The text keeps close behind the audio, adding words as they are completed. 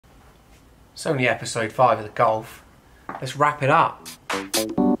It's only episode 5 of the Golf. Let's wrap it up.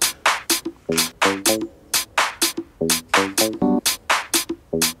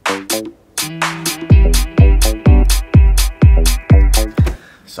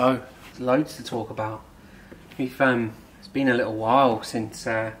 So, loads to talk about. It's been a little while since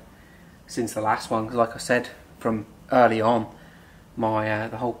the last one, because like I said from early on, my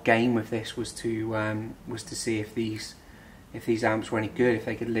the whole game with this was to see if these amps were any good, if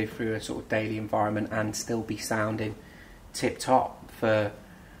they could live through a sort of daily environment and still be sounding tip top for,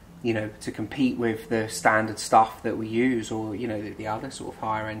 you know, to compete with the standard stuff that we use, or you know, the other sort of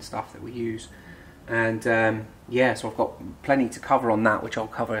higher end stuff that we use. And yeah, so I've got plenty to cover on that, which I'll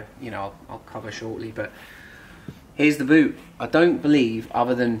cover, you know, I'll cover shortly. But here's the boot. I don't believe,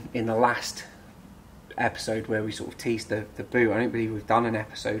 other than in the last episode where we sort of teased the boot, I don't believe we've done an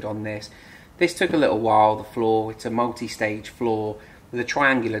episode on this. This took a little while. The floor, it's a multi-stage floor with a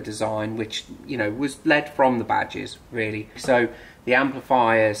triangular design, which, you know, was led from the badges really. So the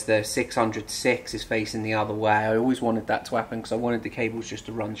amplifiers, the 606 is facing the other way. I always wanted that to happen because I wanted the cables just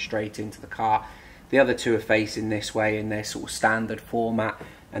to run straight into the car. The other two are facing this way in their sort of standard format,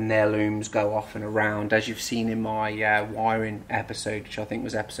 and their looms go off and around, as you've seen in my wiring episode, which I think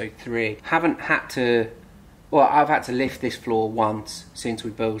was episode 3. Haven't had to, well, I've had to lift this floor once since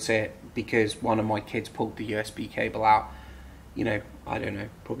we built it because one of my kids pulled the USB cable out. You know, I don't know,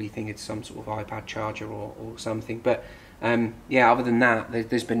 probably think it's some sort of iPad charger or something. But yeah, other than that,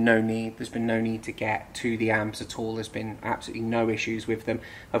 there's been no need. There's been no need to get to the amps at all. There's been absolutely no issues with them.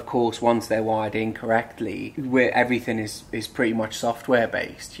 Of course, once they're wired in correctly, everything is pretty much software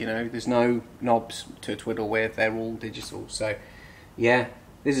based. You know, there's no knobs to twiddle with. They're all digital. So yeah,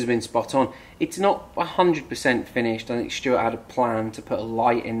 this has been spot on. It's not 100% finished. I think Stuart had a plan to put a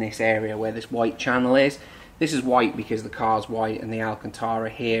light in this area where this white channel is. This is white because the car's white, and the Alcantara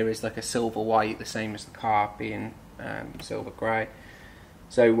here is like a silver white, the same as the car being silver grey.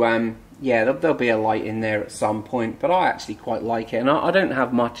 So yeah, there'll be a light in there at some point, but I actually quite like it, and I don't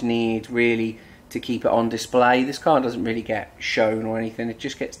have much need really to keep it on display. This car doesn't really get shown or anything, it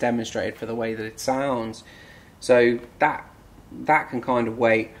just gets demonstrated for the way that it sounds. So that can kind of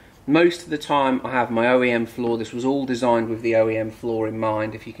wait. Most of the time I have my OEM floor. This was all designed with the OEM floor in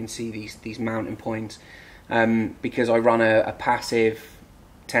mind, if you can see these mounting points, because I run a passive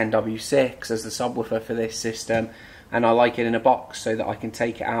 10W6 as the subwoofer for this system, and I like it in a box so that I can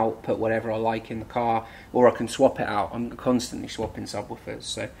take it out, put whatever I like in the car, or I can swap it out. I'm constantly swapping subwoofers.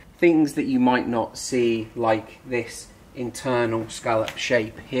 So things that you might not see, like this internal scallop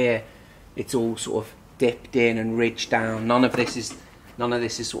shape here, it's all sort of dipped in and ridged down. None of this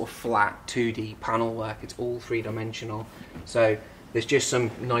is sort of flat 2D panel work. It's all three-dimensional. So there's just some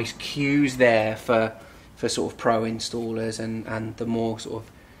nice cues there for sort of pro installers and the more sort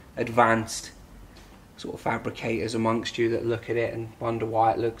of advanced sort of fabricators amongst you that look at it and wonder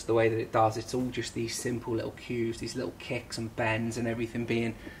why it looks the way that it does. It's all just these simple little cues, these little kicks and bends, and everything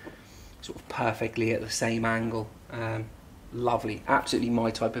being sort of perfectly at the same angle. Lovely, absolutely my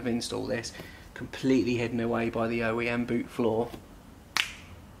type of install. This completely hidden away by the OEM boot floor.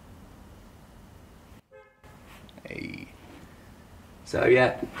 Hey. So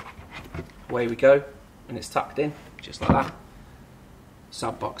yeah, away we go, and it's tucked in just like that.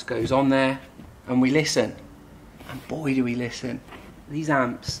 Sub box goes on there, and we listen, and boy do we listen. These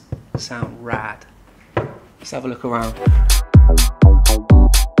amps sound rad. Let's have a look around.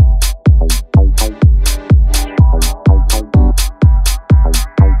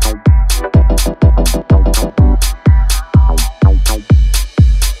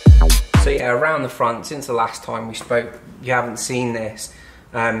 So yeah, around the front, since the last time we spoke, you haven't seen this,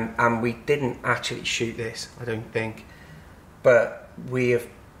 and we didn't actually shoot this, I don't think, but we have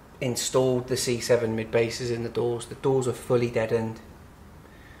installed the C7 mid basses in the doors. The doors are fully deadened,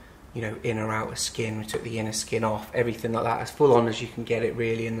 you know, inner outer skin. We took the inner skin off, everything like that, as full on as you can get it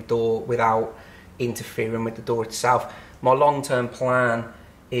really in the door without interfering with the door itself. My long-term plan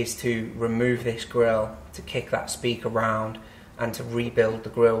is to remove this grille, to kick that speaker round, and to rebuild the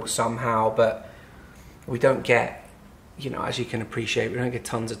grille somehow, but we don't get, you know, as you can appreciate, we don't get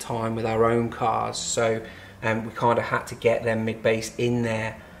tons of time with our own cars, so we kind of had to get them mid-bass in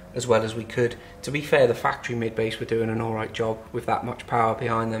there as well as we could. To be fair, the factory mid-bass were doing an alright job with that much power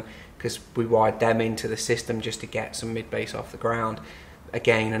behind them, because we wired them into the system just to get some mid-bass off the ground.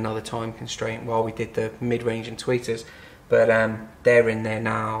 Again, another time constraint while we did the mid-range and tweeters, but they're in there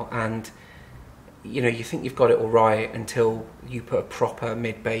now, and you know, you think you've got it all right until you put a proper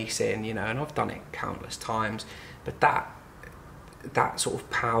mid-bass in, you know, and I've done it countless times, but that sort of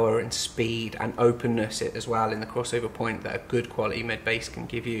power and speed and openness as well in the crossover point that a good quality mid-bass can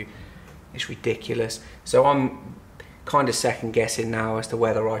give you It's ridiculous. So I'm kind of second guessing now as to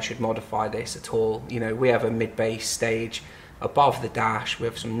whether I should modify this at all. You know, we have a mid-bass stage above the dash. We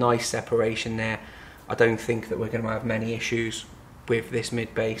have some nice separation there. I don't think that we're going to have many issues with this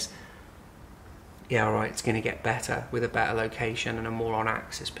mid-bass. Yeah, alright, it's going to get better with a better location and a more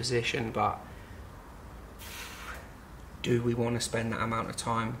on-axis position, but do we want to spend that amount of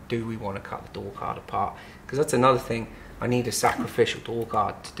time? Do we want to cut the door card apart? Because that's another thing. I need a sacrificial door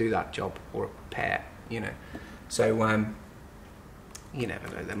card to do that job, or a pair, you know. So, you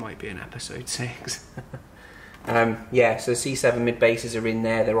never know, there might be an episode 6. Yeah, so C7 mid basses are in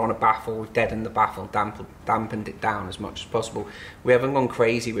there. They're on a baffle. We've deadened the baffle, dampened it down as much as possible. We haven't gone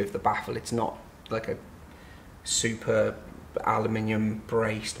crazy with the baffle. It's not like a super aluminium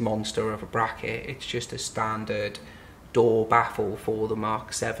braced monster of a bracket. It's just a standard door baffle for the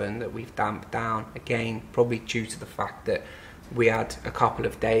Mark 7 that we've damped down. Again, probably due to the fact that we had a couple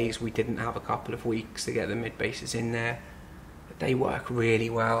of days, we didn't have a couple of weeks to get the mid basses in there. But they work really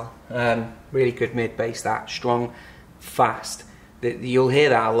well. Really good mid bass, that strong, fast. You'll hear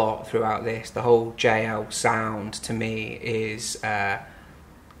that a lot throughout this. The whole JL sound to me is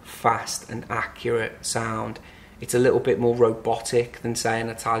fast and accurate sound. It's a little bit more robotic than, say, an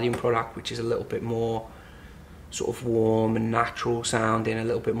Italian product, which is a little bit more sort of warm and natural sounding, a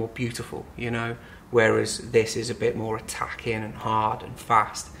little bit more beautiful, you know, whereas this is a bit more attacking and hard and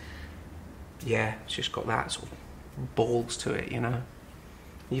fast. Yeah, it's just got that sort of balls to it, you know.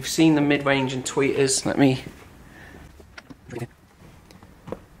 You've seen the mid-range and tweeters.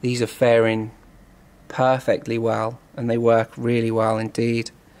 These are faring perfectly well, and they work really well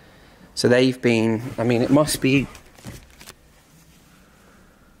indeed. So they've been, I mean, it must be,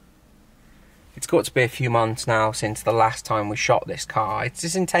 it's got to be a few months now since the last time we shot this car. It's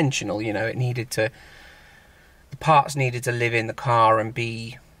just intentional, you know. It needed to, the parts needed to live in the car and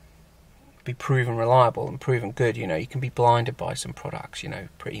be proven reliable and proven good. You know, you can be blinded by some products, you know,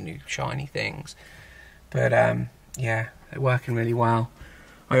 pretty new shiny things, but yeah, they're working really well.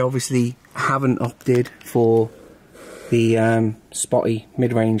 I obviously haven't opted for the spotty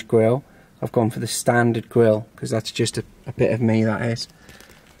mid-range grille. I've gone for the standard grille because that's just a bit of me, that is.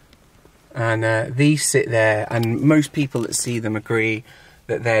 And these sit there, and most people that see them agree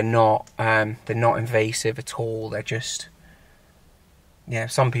that they're not invasive at all. They're just, yeah,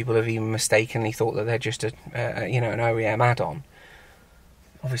 some people have even mistakenly thought that they're just a you know, an OEM add-on.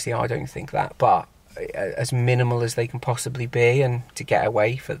 Obviously I don't think that, but as minimal as they can possibly be, and to get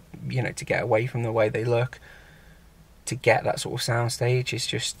away from the way they look, to get that sort of soundstage is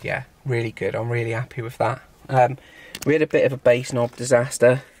just, yeah, really good. I'm really happy with that. We had a bit of a bass knob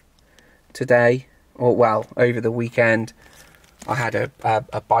disaster today, or well, over the weekend. I had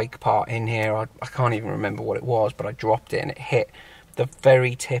a bike part in here. I can't even remember what it was, but I dropped it and it hit the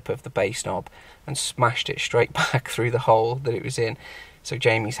very tip of the bass knob and smashed it straight back through the hole that it was in. So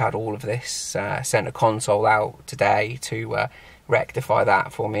Jamie's had all of this centre console out today to rectify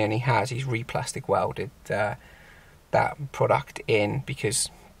that for me, and he has. He's re-plastic welded that product in, because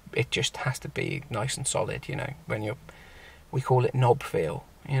it just has to be nice and solid, you know, when you're, we call it knob feel,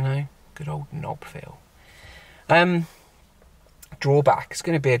 you know, good old knob feel. Drawback, it's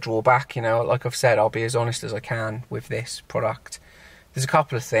going to be a drawback, you know, like I've said, I'll be as honest as I can with this product. There's a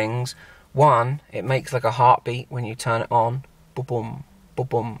couple of things. One, it makes like a heartbeat when you turn it on. Boom, boom,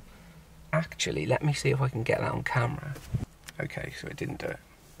 boom. Actually, let me see if I can get that on camera. Okay, so it didn't do it.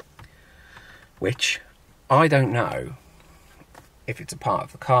 Which, I don't know if it's a part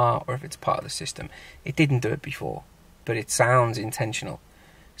of the car or if it's a part of the system. It didn't do it before, but it sounds intentional.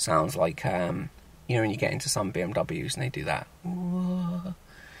 Sounds like, you know, when you get into some BMWs and they do that.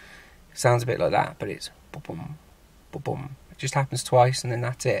 It sounds a bit like that, but it's boom, boom, boom. It just happens twice and then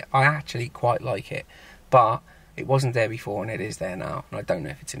that's it. I actually quite like it, but it wasn't there before and it is there now, and I don't know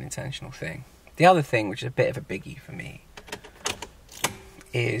if it's an intentional thing. The other thing, which is a bit of a biggie for me,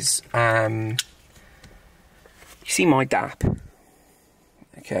 is you see my DAP.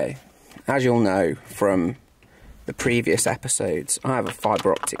 Okay, as you'll know from the previous episodes, I have a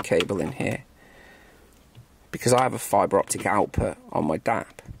fibre optic cable in here because I have a fibre optic output on my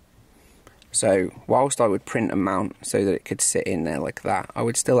DAP. So whilst I would print a mount so that it could sit in there like that, I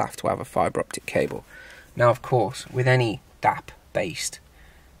would still have to have a fibre optic cable. Now, of course, with any DAP based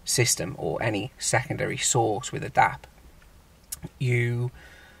system or any secondary source with a DAP, you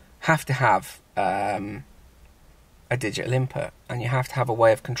have to have a digital input, and you have to have a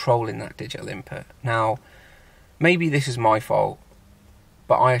way of controlling that digital input. Now, maybe this is my fault,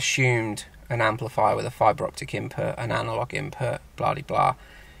 but I assumed an amplifier with a fibre optic input, an analog input, blah blah blah,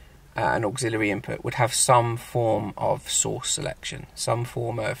 an auxiliary input would have some form of source selection, some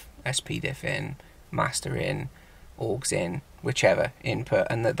form of SPDIF in, master in, aux in, whichever input,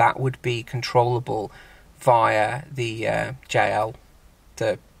 and that would be controllable via the JL,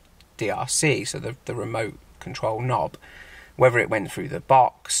 the DRC, so the remote control knob, whether it went through the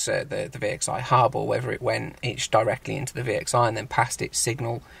box, the VXI hub, or whether it went each directly into the VXI and then passed its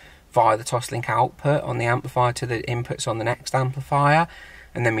signal via the Toslink output on the amplifier to the inputs on the next amplifier,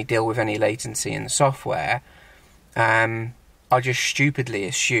 and then we deal with any latency in the software. I just stupidly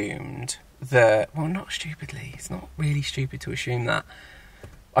assumed that, well, not stupidly, it's not really stupid to assume that.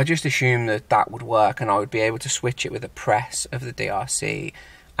 I just assumed that would work and I would be able to switch it with a press of the DRC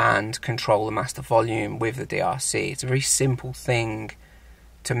and control the master volume with the DRC. It's a very simple thing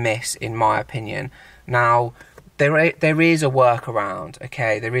to miss, in my opinion. Now, there is a workaround,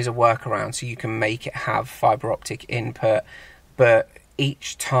 okay? There is a workaround, so you can make it have fibre optic input, but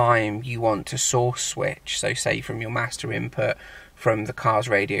each time you want to source switch, so say from your master input from the car's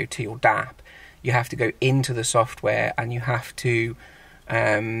radio to your DAP, you have to go into the software and you have to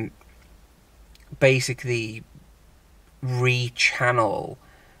basically rechannel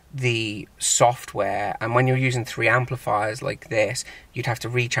the software. And when you're using 3 amplifiers like this, you'd have to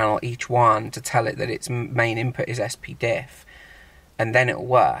rechannel each one to tell it that its main input is SPDIF, and then it'll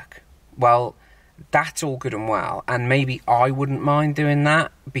work. Well, that's all good and well, and maybe I wouldn't mind doing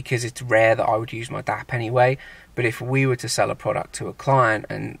that because it's rare that I would use my DAP anyway. But if we were to sell a product to a client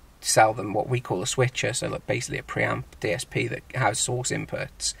and sell them what we call a switcher, so like basically a preamp DSP that has source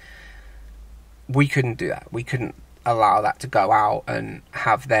inputs, we couldn't do that. We couldn't allow that to go out and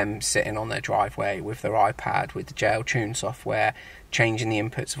have them sitting on their driveway with their iPad with the JL Tune software changing the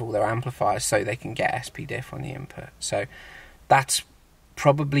inputs of all their amplifiers so they can get SPDIF on the input. So that's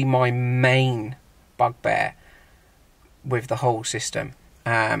probably my main bugbear with the whole system.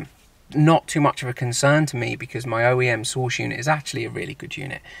 Not too much of a concern to me because my OEM source unit is actually a really good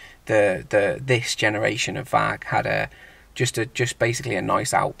unit. This generation of VAG had just basically a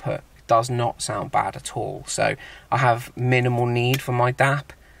nice output. Does not sound bad at all. So I have minimal need for my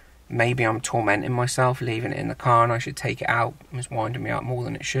DAP. Maybe I'm tormenting myself leaving it in the car and I should take it out. It's winding me up more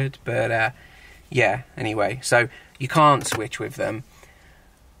than it should. But yeah, anyway, so you can't switch with them.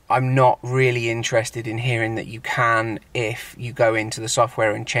 I'm not really interested in hearing that you can if you go into the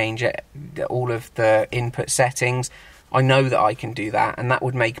software and change it, all of the input settings. I know that I can do that, and that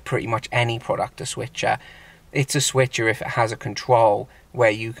would make pretty much any product a switcher. It's a switcher if it has a control where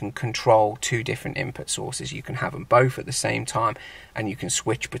you can control 2 different input sources. You can have them both at the same time and you can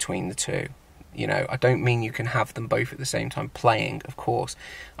switch between the 2. You know, I don't mean you can have them both at the same time playing, of course.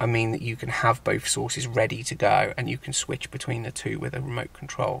 I mean that you can have both sources ready to go and you can switch between the 2 with a remote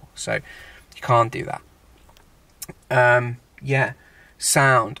control. So you can't do that. Yeah,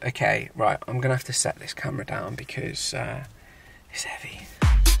 sound. Okay, right, I'm going to have to set this camera down because it's heavy.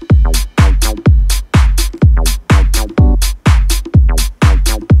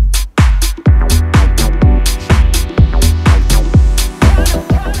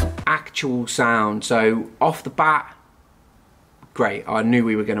 Actual sound. So off the bat, great. I knew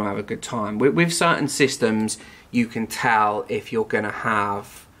we were going to have a good time. With certain systems, you can tell if you're going to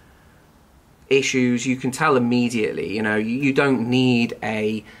have issues. You can tell immediately. You know, you don't need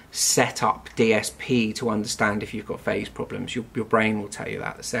a setup DSP to understand if you've got phase problems. Your brain will tell you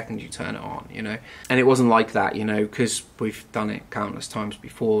that the second you turn it on, you know. And it wasn't like that, you know, because we've done it countless times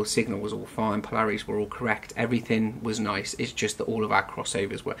before. Signal was all fine, polarities were all correct, everything was nice. It's just that all of our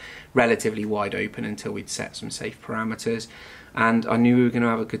crossovers were relatively wide open until we'd set some safe parameters. And I knew we were going to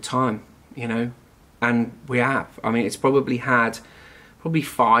have a good time, you know, and we have. I mean, it's probably had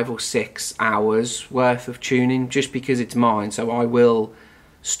 5 or 6 hours worth of tuning just because it's mine. So I will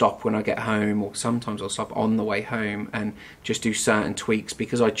stop when I get home, or sometimes I'll stop on the way home and just do certain tweaks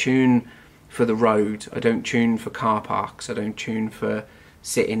because I tune for the road. I don't tune for car parks. I don't tune for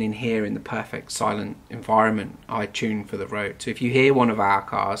sitting in here in the perfect silent environment. I tune for the road. So if you hear one of our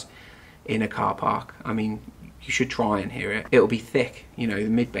cars in a car park, I mean, you should try and hear it. It'll be thick, you know, the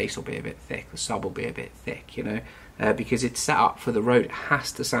mid bass will be a bit thick, the sub will be a bit thick, you know, because it's set up for the road. It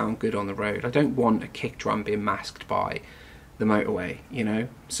has to sound good on the road. I don't want a kick drum being masked by the motorway, you know.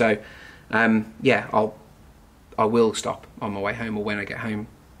 So yeah, I will stop on my way home or when I get home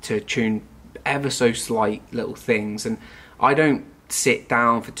to tune ever so slight little things. And I don't sit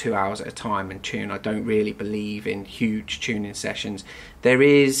down for 2 hours at a time and tune. I don't really believe in huge tuning sessions. There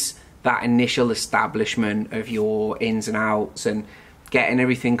is that initial establishment of your ins and outs and getting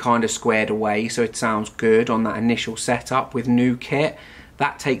everything kind of squared away so it sounds good on that initial setup with new kit.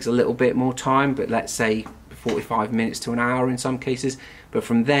 That takes a little bit more time, but let's say 45 minutes to an hour in some cases. But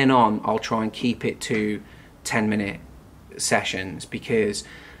from then on, I'll try and keep it to 10-minute sessions, because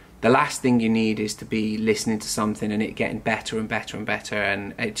the last thing you need is to be listening to something and it getting better and better and better,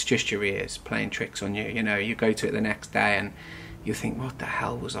 and it's just your ears playing tricks on you. You know, you go to it the next day and you think, what the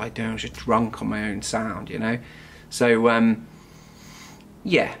hell was I doing? I was just drunk on my own sound, you know. So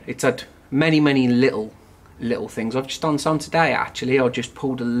yeah, it's had many little things. I've just done some today actually. I just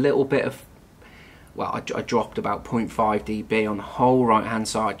pulled a little bit of, well, I dropped about 0.5 dB on the whole right hand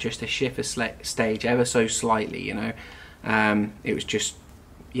side just to shift a stage ever so slightly, you know. It was just,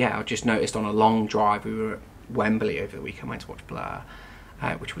 yeah, I just noticed on a long drive, we were at Wembley over the weekend, went to watch Blur,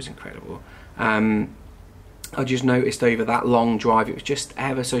 which was incredible. I just noticed over that long drive it was just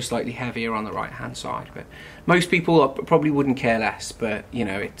ever so slightly heavier on the right hand side, but most people probably wouldn't care less. But you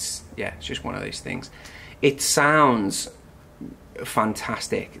know, it's just one of those things. It sounds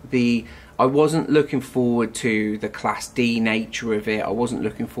fantastic. I wasn't looking forward to the Class D nature of it. I wasn't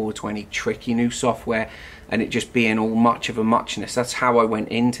looking forward to any tricky new software and it just being all much of a muchness. That's how I went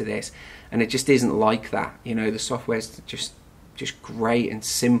into this, and it just isn't like that. You know, the software's just great and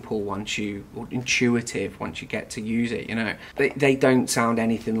simple or intuitive once you get to use it. You know, they don't sound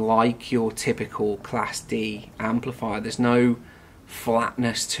anything like your typical Class D amplifier. There's no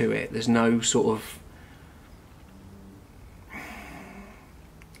flatness to it. There's no sort of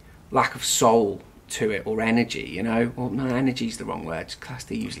lack of soul to it or energy, you know. Well, no, energy's the wrong word. Class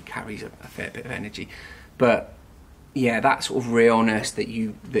D usually carries a fair bit of energy, but yeah, that sort of realness that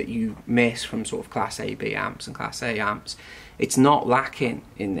you miss from sort of Class AB amps and Class A amps, it's not lacking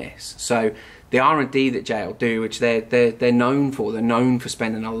in this. So the R&D that JL do, which they're known for, they're known for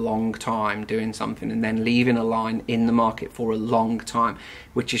spending a long time doing something and then leaving a line in the market for a long time,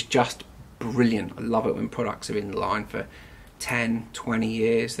 which is just brilliant. I love it when products are in the line for 10, 20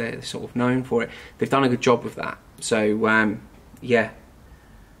 years. They're sort of known for it. They've done a good job with that. So yeah,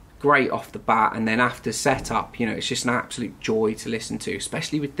 great off the bat. And then after setup, you know, it's just an absolute joy to listen to,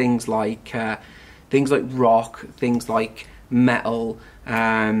 especially with things like rock, things like metal,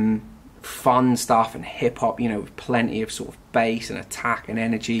 fun stuff and hip hop, you know, with plenty of sort of bass and attack and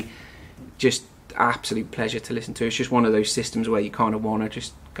energy. Just absolute pleasure to listen to. It's just one of those systems where you kind of want to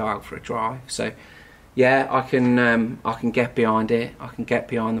just go out for a drive. So yeah, I can get behind it. I can get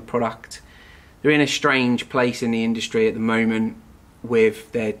behind the product. They're in a strange place in the industry at the moment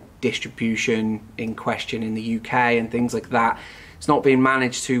with their distribution in question in the UK and things like that. It's not being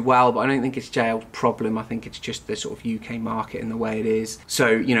managed too well, but I don't think it's JL's problem. I think it's just the sort of UK market and the way it is. So,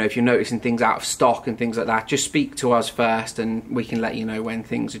 you know, if you're noticing things out of stock and things like that, just speak to us first and we can let you know when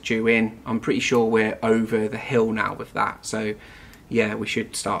things are due in. I'm pretty sure we're over the hill now with that. So yeah, we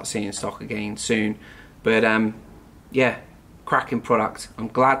should start seeing stock again soon. But yeah, cracking product. I'm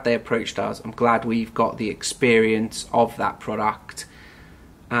glad they approached us. I'm glad we've got the experience of that product,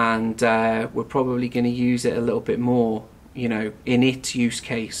 and we're probably going to use it a little bit more, you know, in its use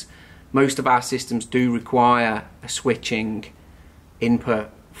case. Most of our systems do require a switching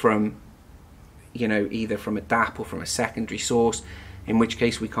input from, you know, either from a DAP or from a secondary source, in which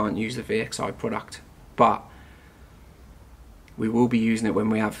case we can't use the VXI product. But we will be using it when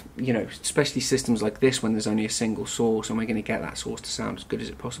we have, you know, especially systems like this when there's only a single source and we're going to get that source to sound as good as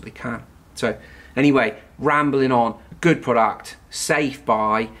it possibly can. So anyway, rambling on, good product, safe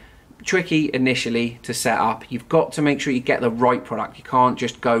buy, tricky initially to set up. You've got to make sure you get the right product. You can't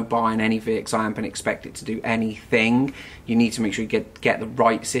just go buying any VXI amp and expect it to do anything. You need to make sure you get the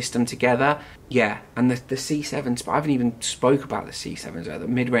right system together. Yeah, and the C7s, I haven't even spoke about the C7s, the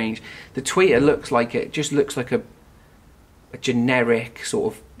mid-range. The tweeter looks like, it just looks like a generic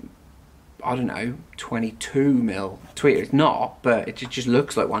sort of, I don't know, 22mm tweeter. It's not, but it just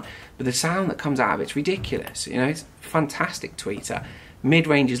looks like one. But the sound that comes out of it's ridiculous. You know, it's a fantastic tweeter.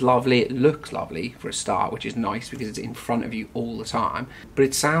 Mid-range is lovely. It looks lovely for a start, which is nice because it's in front of you all the time. But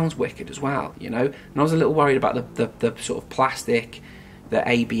it sounds wicked as well, you know. And I was a little worried about the sort of plastic, the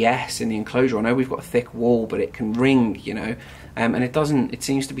ABS in the enclosure. I know we've got a thick wall, but it can ring, you know. And it doesn't, it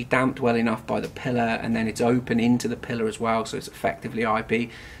seems to be damped well enough by the pillar, and then it's open into the pillar as well, so it's effectively IB.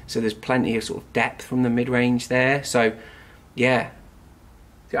 So there's plenty of sort of depth from the mid-range there. So yeah,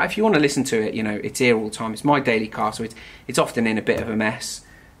 if you want to listen to it, you know, it's here all the time. It's my daily car, so it's often in a bit of a mess,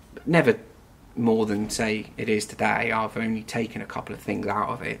 but never more than, say, it is today. I've only taken a couple of things out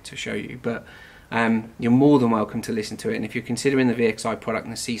of it to show you, but you're more than welcome to listen to it. And if you're considering the VXI product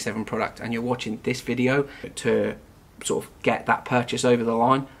and the C7 product and you're watching this video to sort of get that purchase over the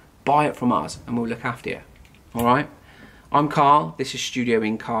line, buy it from us and we'll look after you. Alright, I'm Carl, this is Studio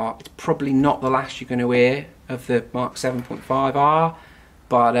in Car. It's probably not the last you're going to hear of the MK7.5R,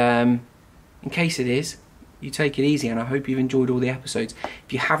 but in case it is, you take it easy, and I hope you've enjoyed all the episodes.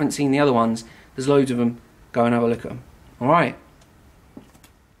 If you haven't seen the other ones, there's loads of them. Go and have a look at them. Alright?